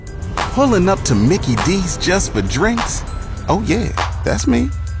Pulling up to Mickey D's just for drinks? Oh yeah, that's me.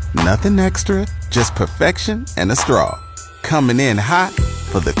 Nothing extra, just perfection and a straw. Coming in hot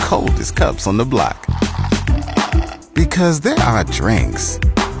for the coldest cups on the block. Because there are drinks.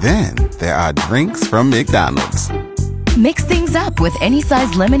 Then there are drinks from McDonald's. Mix things up with any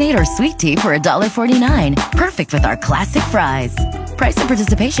size lemonade or sweet tea for $1.49. Perfect with our classic fries. Price and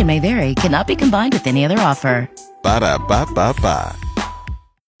participation may vary. Cannot be combined with any other offer. Ba-da-ba-ba-ba.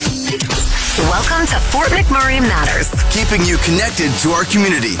 Welcome to Fort McMurray Matters. Keeping you connected to our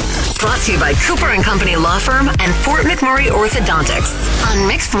community. Brought to you by Cooper & Company Law Firm and Fort McMurray Orthodontics on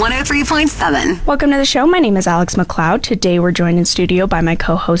Mix 103.7. Welcome to the show. My name is Alex McLeod. Today we're joined in studio by my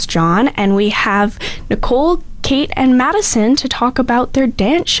co-host John, and we have Nicole, Kate, and Madison to talk about their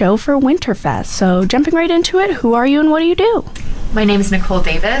dance show for Winterfest. So jumping right into it, who are you and what do you do? My name is Nicole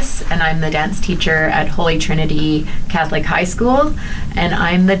Davis, and I'm the dance teacher at Holy Trinity Catholic High School, and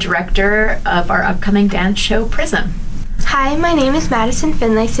I'm the director of our upcoming dance show, Prism. Hi, my name is Madison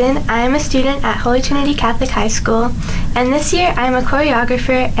Finlayson. I am a student at Holy Trinity Catholic High School, and this year I am a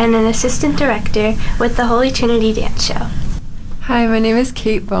choreographer and an assistant director with the Holy Trinity Dance Show. Hi, my name is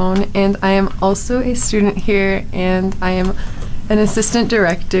Kate Bone, and I am also a student here, and I am an assistant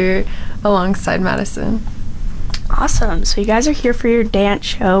director alongside Madison. Awesome. So you guys are here for your dance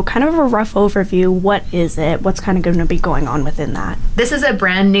show. Kind of a rough overview. What is it? What's kind of going to be going on within that? This is a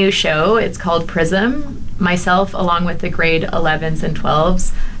brand new show. It's called Prism. Myself, along with the grade 11s and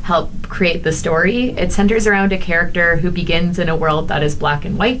 12s, help create the story. It centers around a character who begins in a world that is black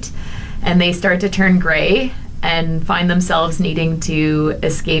and white, and they start to turn gray and find themselves needing to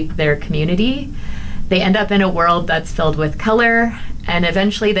escape their community. They end up in a world that's filled with color, and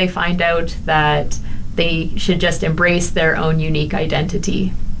eventually they find out that they should just embrace their own unique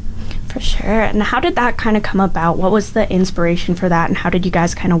identity. For sure. And how did that kind of come about? What was the inspiration for that, and how did you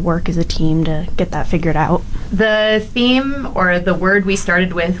guys kind of work as a team to get that figured out? The theme, or the word we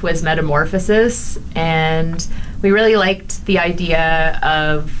started with, was metamorphosis, and we really liked the idea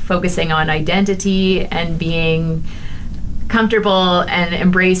of focusing on identity and being comfortable and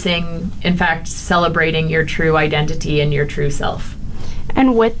embracing, in fact, celebrating your true identity and your true self.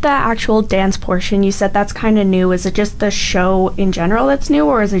 And with the actual dance portion, you said that's kind of new. Is it just the show in general that's new,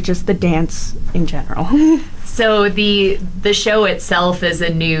 or is it just the dance in general? So the show itself is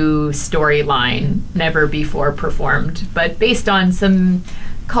a new storyline, never before performed, but based on some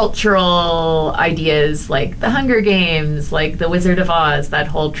cultural ideas like the Hunger Games, like the Wizard of Oz, that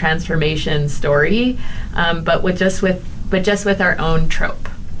whole transformation story, but just with our own trope.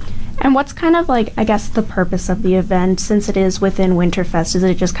 And what's kind of like, I guess, the purpose of the event, since it is within Winterfest? Is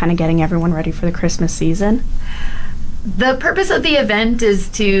it just kind of getting everyone ready for the Christmas season? The purpose of the event is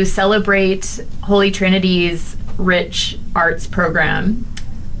to celebrate Holy Trinity's rich arts program.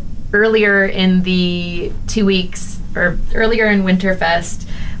 Earlier in the 2 weeks, or earlier in Winterfest,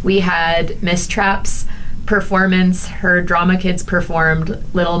 we had Miss Trapp's performance. Her drama kids performed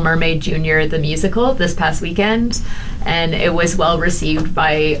Little Mermaid Jr., the musical, this past weekend, and it was well received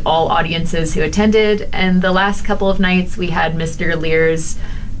by all audiences who attended. And the last couple of nights we had Mr. Lear's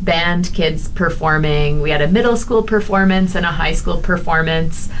band kids performing. We had a middle school performance and a high school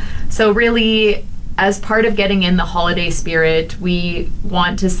performance. So really, as part of getting in the holiday spirit, we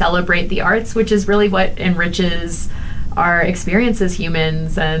want to celebrate the arts, which is really what enriches our experience as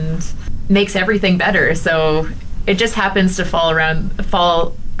humans and makes everything better. So it just happens to fall around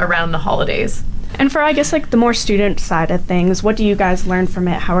the holidays. And for, I guess, like the more student side of things, what do you guys learn from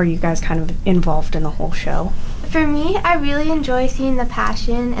it? How are you guys kind of involved in the whole show? For me, I really enjoy seeing the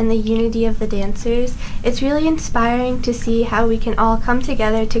passion and the unity of the dancers. It's really inspiring to see how we can all come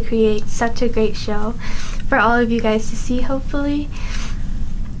together to create such a great show for all of you guys to see, hopefully.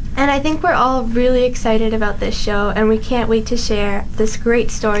 And I think we're all really excited about this show, and we can't wait to share this great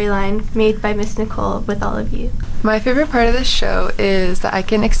storyline made by Miss Nicole with all of you. My favorite part of this show is that I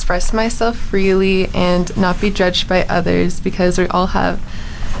can express myself freely and not be judged by others, because we all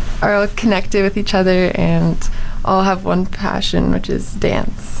are all connected with each other and all have one passion, which is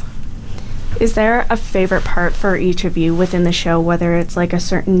dance. Is there a favorite part for each of you within the show, whether it's like a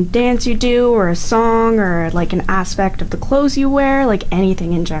certain dance you do or a song or like an aspect of the clothes you wear, like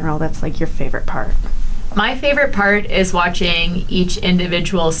anything in general that's like your favorite part? My favorite part is watching each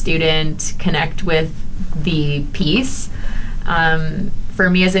individual student connect with the piece. For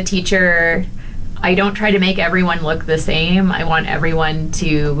me as a teacher, I don't try to make everyone look the same. I want everyone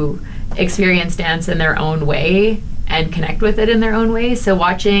to experience dance in their own way and connect with it in their own way. So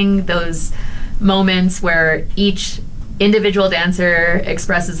watching those moments where each individual dancer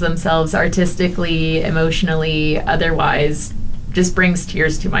expresses themselves artistically, emotionally, otherwise, just brings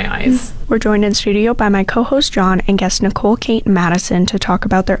tears to my eyes. We're joined in studio by my co-host John and guests Nicole, Kate, and Madison to talk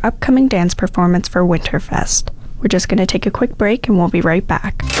about their upcoming dance performance for Winterfest. We're just going to take a quick break and we'll be right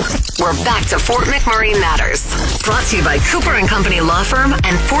back. We're back to Fort McMurray Matters. Brought to you by Cooper & Company Law Firm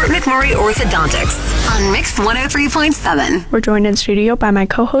and Fort McMurray Orthodontics on Mix 103.7. We're joined in studio by my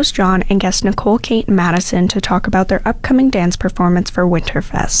co-host John and guests Nicole, Kate, and Madison to talk about their upcoming dance performance for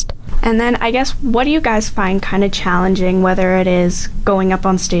Winterfest. And then I guess, what do you guys find kind of challenging, whether it is going up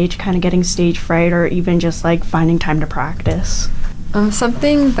on stage, kind of getting stage fright, or even just like finding time to practice?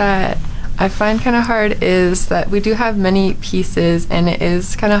 Something that I find kind of hard is that we do have many pieces and it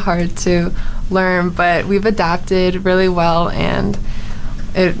is kind of hard to learn, but we've adapted really well and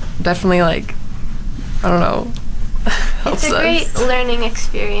it definitely, like, I don't know, helps It's a great learning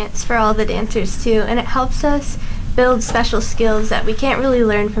experience for all the dancers too, and it helps us build special skills that we can't really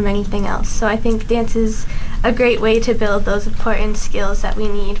learn from anything else. So I think dance is a great way to build those important skills that we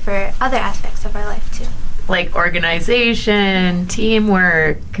need for other aspects of our life too. Like organization,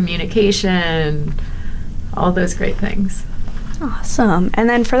 teamwork, communication, all those great things. Awesome. And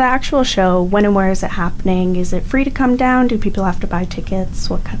then for the actual show, when and where is it happening? Is it free to come down? Do people have to buy tickets?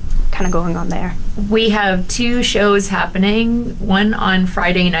 What kind of going on there? We have 2 shows happening, one on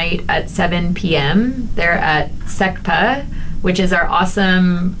Friday night at 7 p.m. They're at SECPA, which is our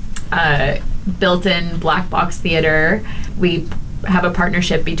awesome built-in black box theater. We have a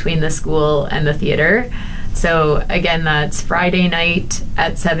partnership between the school and the theater. So again, that's Friday night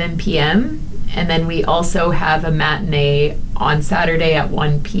at 7 p.m. And then we also have a matinee on Saturday at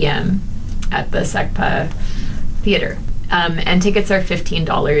 1 p.m. at the SECPA theater. And tickets are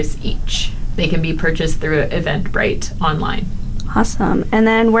 $15 each. They can be purchased through Eventbrite online. Awesome. And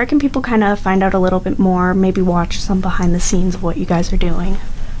then where can people kind of find out a little bit more, maybe watch some behind the scenes of what you guys are doing?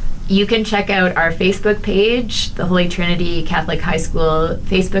 You can check out our Facebook page, the Holy Trinity Catholic High School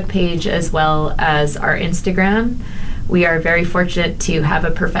Facebook page, as well as our Instagram. We are very fortunate to have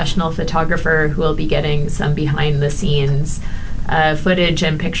a professional photographer who will be getting some behind the scenes footage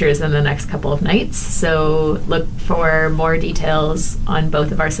and pictures in the next couple of nights. So look for more details on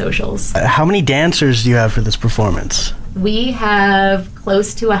both of our socials. How many dancers do you have for this performance? We have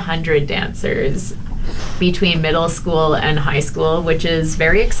close to 100 dancers between middle school and high school, which is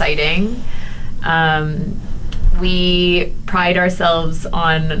very exciting. We pride ourselves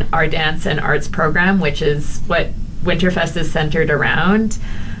on our dance and arts program, which is what Winterfest is centered around.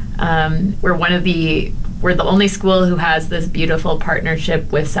 We're the only school who has this beautiful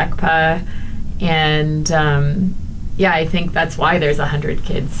partnership with SECPA, and I think that's why there's 100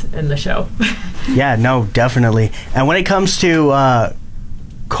 kids in the show. Yeah, no, definitely. And when it comes to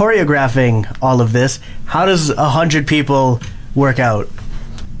choreographing all of this, how does 100 people work out?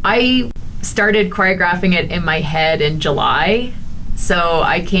 I started choreographing it in my head in July, so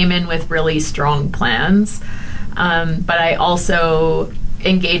I came in with really strong plans, but I also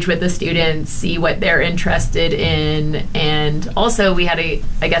engage with the students, see what they're interested in, and also we had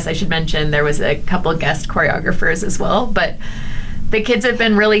I guess I should mention, there was a couple guest choreographers as well, but the kids have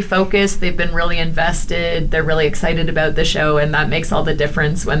been really focused, they've been really invested, they're really excited about the show, and that makes all the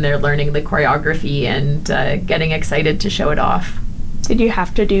difference when they're learning the choreography and getting excited to show it off. Did you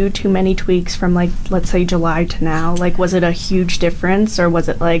have to do too many tweaks from, like, let's say July to now? Like, was it a huge difference, or was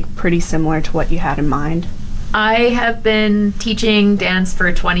it like pretty similar to what you had in mind? I have been teaching dance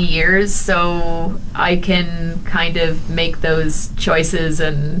for 20 years, so I can kind of make those choices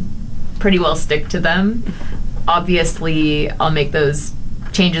and pretty well stick to them. Obviously, I'll make those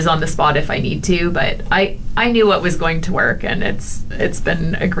changes on the spot if I need to, but I knew what was going to work, and it's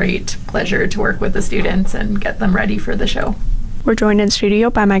been a great pleasure to work with the students and get them ready for the show. We're joined in studio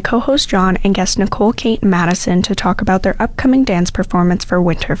by my co-host John and guests Nicole, Kate, and Madison to talk about their upcoming dance performance for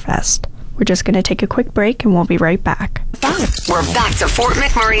Winterfest. We're just going to take a quick break and we'll be right back. We're back to Fort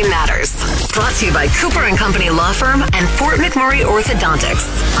McMurray Matters. Brought to you by Cooper & Company Law Firm and Fort McMurray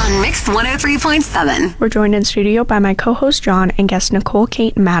Orthodontics on Mix 103.7. We're joined in studio by my co-host John and guests Nicole,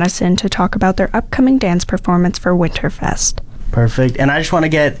 Kate, and Madison to talk about their upcoming dance performance for Winterfest. Perfect. And I just want to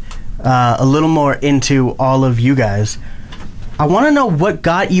get a little more into all of you guys. I want to know what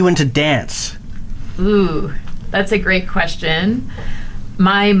got you into dance. Ooh, that's a great question.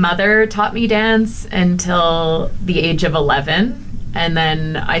 My mother taught me dance until the age of 11, and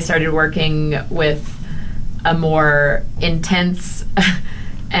then I started working with a more intense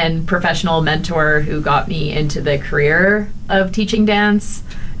and professional mentor who got me into the career of teaching dance.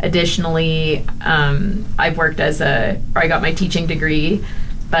 Additionally, I got my teaching degree,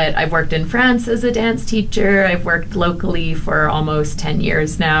 but I've worked in France as a dance teacher. I've worked locally for almost 10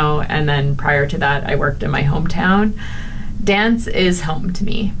 years now, and then prior to that, I worked in my hometown. dance is home to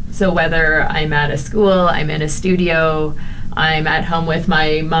me. So whether I'm at a school, I'm in a studio, I'm at home with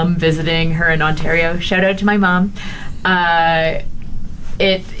my mom visiting her in Ontario. Shout out to my mom.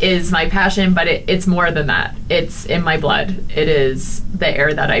 It is my passion, but it's more than that. It's in my blood. It is the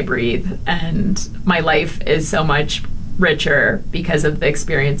air that I breathe. And my life is so much richer because of the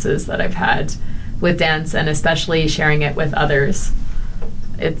experiences that I've had with dance, and especially sharing it with others.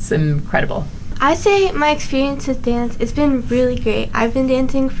 It's incredible. I say my experience with dance, it's been really great. I've been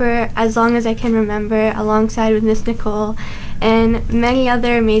dancing for as long as I can remember, alongside with Miss Nicole and many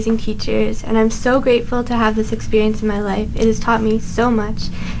other amazing teachers, and I'm so grateful to have this experience in my life. It has taught me so much,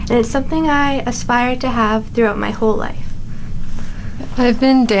 and it's something I aspire to have throughout my whole life. I've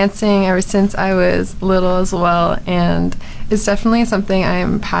been dancing ever since I was little as well, and it's definitely something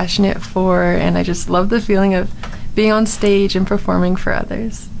I'm passionate for, and I just love the feeling of being on stage and performing for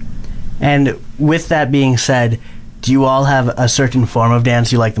others. And with that being said, do you all have a certain form of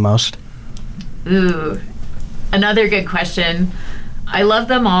dance you like the most? Ooh, another good question. I love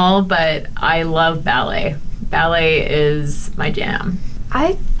them all, but I love ballet. Ballet is my jam.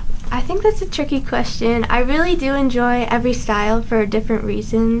 I think that's a tricky question. I really do enjoy every style for different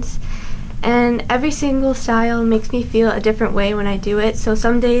reasons, and every single style makes me feel a different way when I do it. So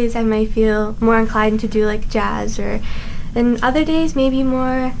some days I might feel more inclined to do like jazz, and other days maybe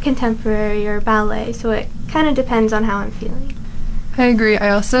more contemporary or ballet. So it kind of depends on how I'm feeling. I agree. I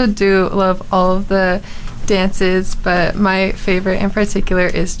also do love all of the dances, but my favorite in particular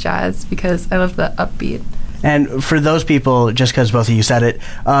is jazz because I love the upbeat. And for those people, just because both of you said it,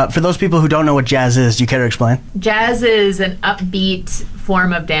 for those people who don't know what jazz is, do you care to explain? Jazz is an upbeat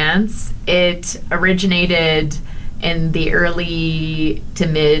form of dance. It originated in the early to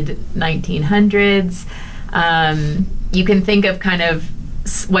mid 1900s. You can think of kind of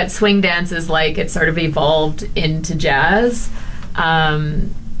what swing dance is like. It sort of evolved into jazz.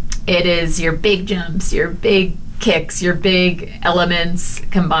 It is your big jumps, your big kicks, your big elements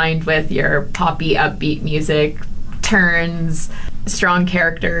combined with your poppy upbeat music, turns, strong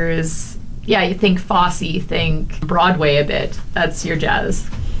characters. Yeah, you think Fosse, think Broadway a bit. That's your jazz.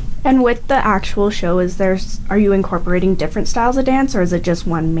 And with the actual show, are you incorporating different styles of dance, or is it just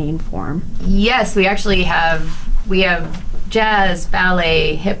one main form? Yes, we actually have jazz,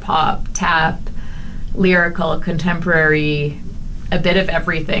 ballet, hip hop, tap, lyrical, contemporary, a bit of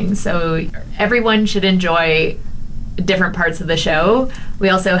everything. So everyone should enjoy different parts of the show. We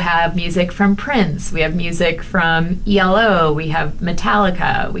also have music from Prince, we have music from ELO, we have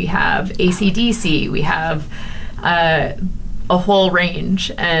Metallica, we have AC/DC, we have a whole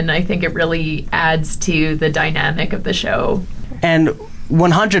range, and I think it really adds to the dynamic of the show. And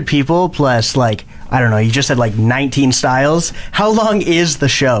 100 people plus, like, I don't know, you just said like 19 styles. How long is the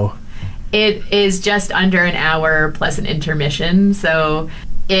show? It is just under an hour plus an intermission, so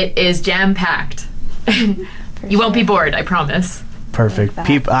it is jam-packed. You won't be bored, I promise. Perfect.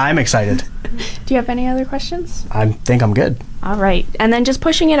 I'm excited. Do you have any other questions? I think I'm good. All right. And then just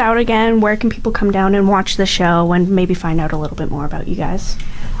pushing it out again, where can people come down and watch the show and maybe find out a little bit more about you guys?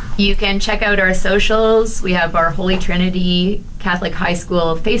 You can check out our socials. We have our Holy Trinity Catholic High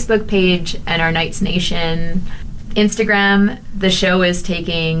School Facebook page and our Knights Nation Instagram. The show is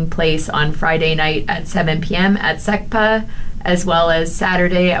taking place on Friday night at 7 p.m. at SECPA, as well as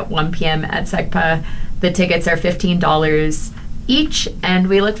Saturday at 1 p.m. at SECPA. The tickets are $15 each, and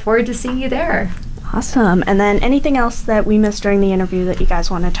we look forward to seeing you there. Awesome. And then anything else that we missed during the interview that you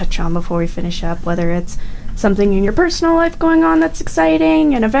guys want to touch on before we finish up, whether it's something in your personal life going on that's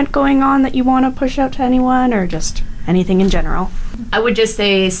exciting, an event going on that you want to push out to anyone, or just anything in general? I would just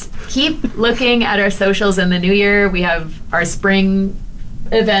say keep looking at our socials in the new year. We have our spring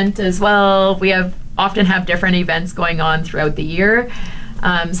event as well. We often have different events going on throughout the year.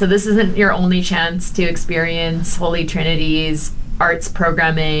 So this isn't your only chance to experience Holy Trinity's arts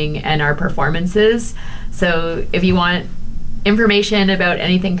programming and our performances. So if you want information about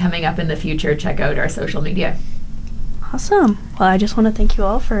anything coming up in the future, check out our social media. Awesome. Well, I just want to thank you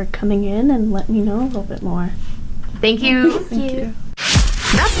all for coming in and letting me know a little bit more. Thank you. Thank you.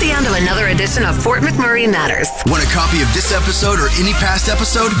 That's the end of another edition of Fort McMurray Matters. Want a copy of this episode or any past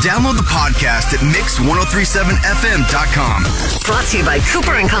episode? Download the podcast at mix1037fm.com. Brought to you by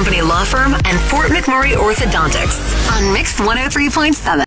Cooper & Company Law Firm and Fort McMurray Orthodontics on Mix 103.7.